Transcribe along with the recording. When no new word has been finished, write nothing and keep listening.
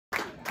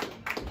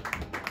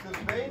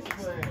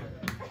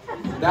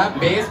That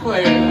bass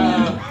player.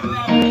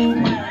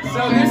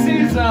 So this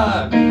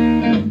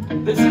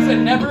is a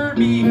never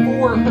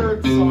before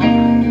heard song,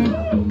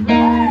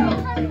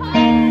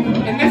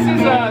 and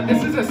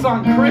this is a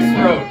song Chris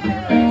wrote.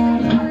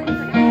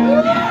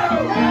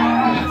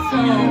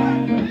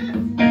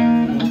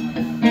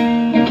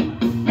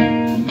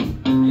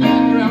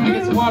 I'm gonna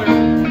get some water.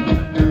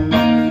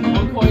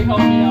 McCoy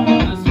helped me out on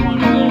this one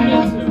a little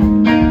bit too.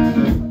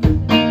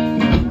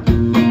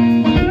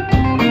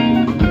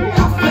 I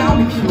found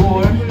a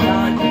cure,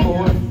 not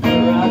for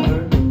forever.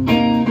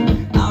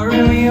 I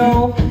really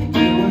hope you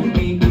and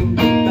me can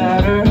get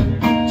better.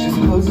 Just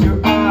close your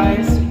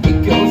eyes, it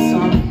goes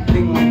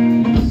something like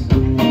this.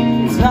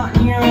 It's not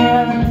in your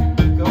head,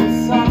 it goes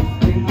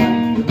something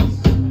like this.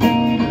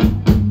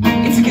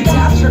 It's a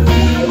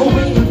catastrophe, a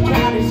wave of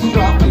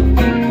catastrophic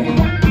thinking.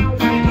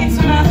 It's a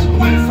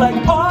masterpiece like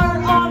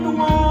art on the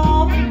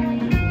wall.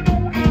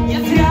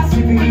 Yes, it has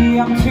to be,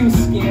 I'm too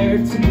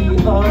scared to be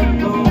alone.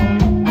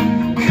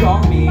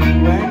 Call me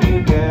when you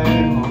get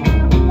home.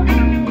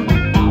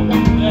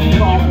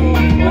 Call me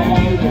when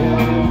you get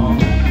home.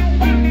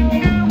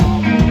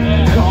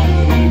 Call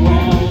me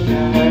when you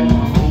get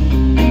home.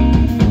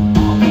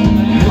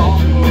 Call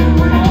me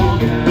when you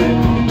get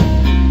home.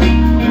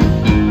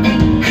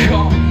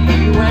 Call me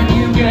when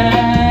you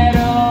get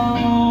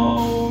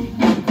home.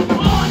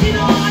 On and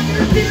on,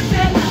 you're this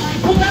that night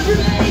will never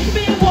make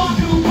me walk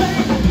away.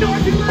 Nor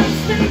do I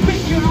stay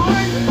with your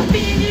heart.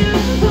 Me and you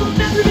will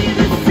never be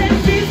the same.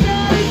 She's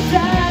not a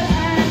dead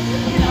end,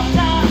 and I'm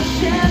not a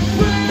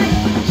shipwreck.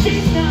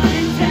 She's not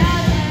a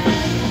dead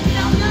end, and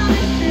I'm not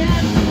a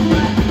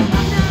shipwreck.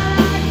 I'm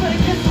not but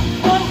just a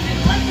floating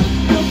like a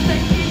still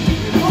taking me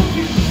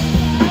broken.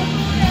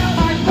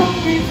 My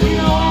focus, you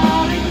know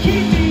how to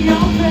keep me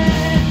open.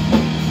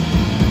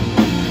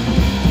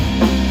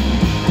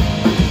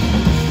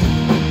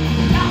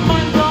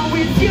 My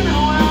focus, you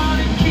know how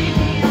to keep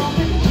me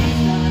open. She's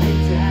not a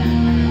dead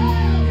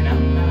end, and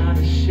I'm not a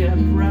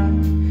shipwreck.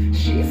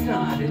 She's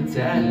not a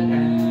dead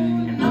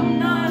end, and I'm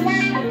not a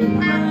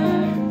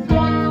shipwreck.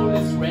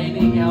 It's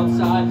raining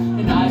outside,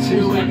 and I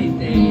do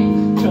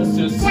anything just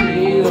to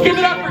see. Let's give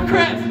it up for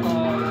Chris.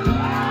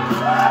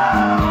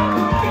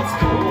 It's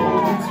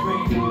cold, it's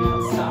raining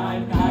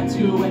outside, and I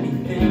do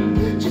anything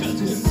just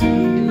to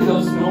see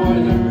those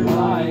northern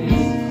lights.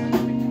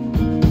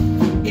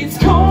 It's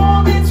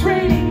cold, it's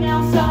raining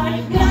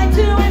outside, and I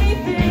do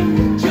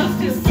anything just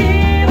to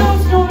see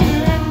those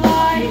northern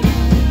lights.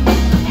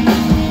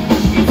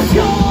 It's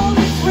cold,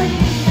 it's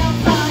raining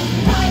outside,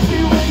 and I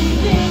do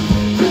anything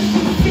just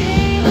to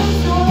see those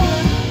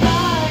northern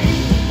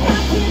lights. I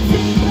can't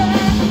take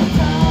back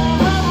time.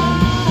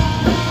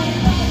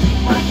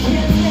 I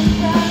can't take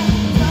back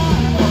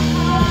time.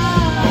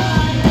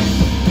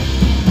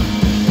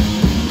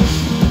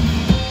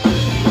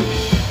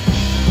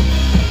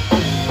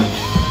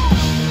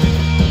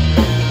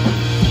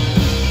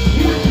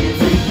 You can't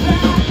take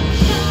back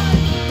time.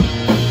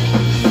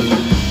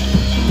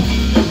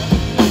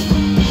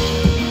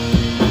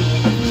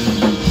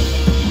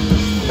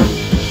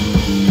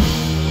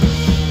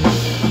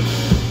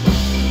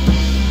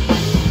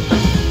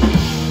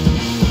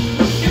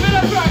 Give it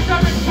up for our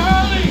drummer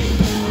Charlie.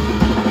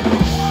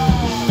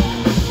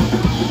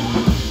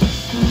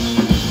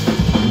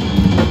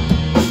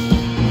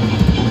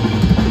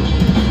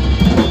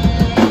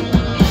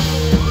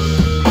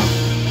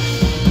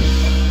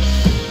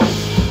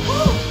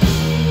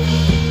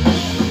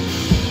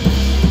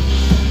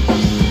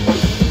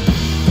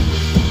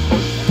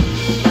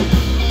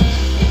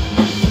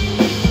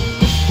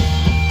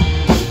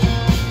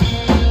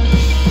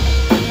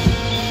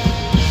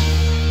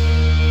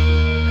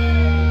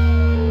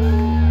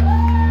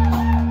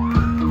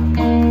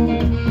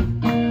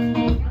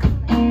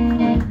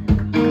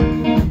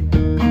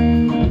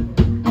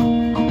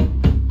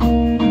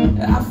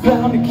 I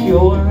found a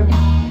cure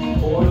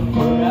for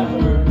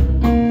forever.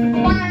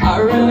 I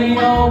really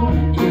hope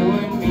you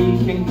and me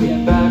can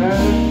get better.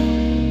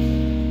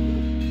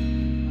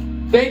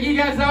 Thank you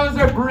guys. That was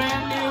our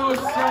brand new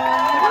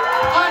song,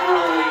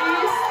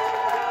 unreleased,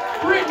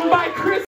 written by Chris.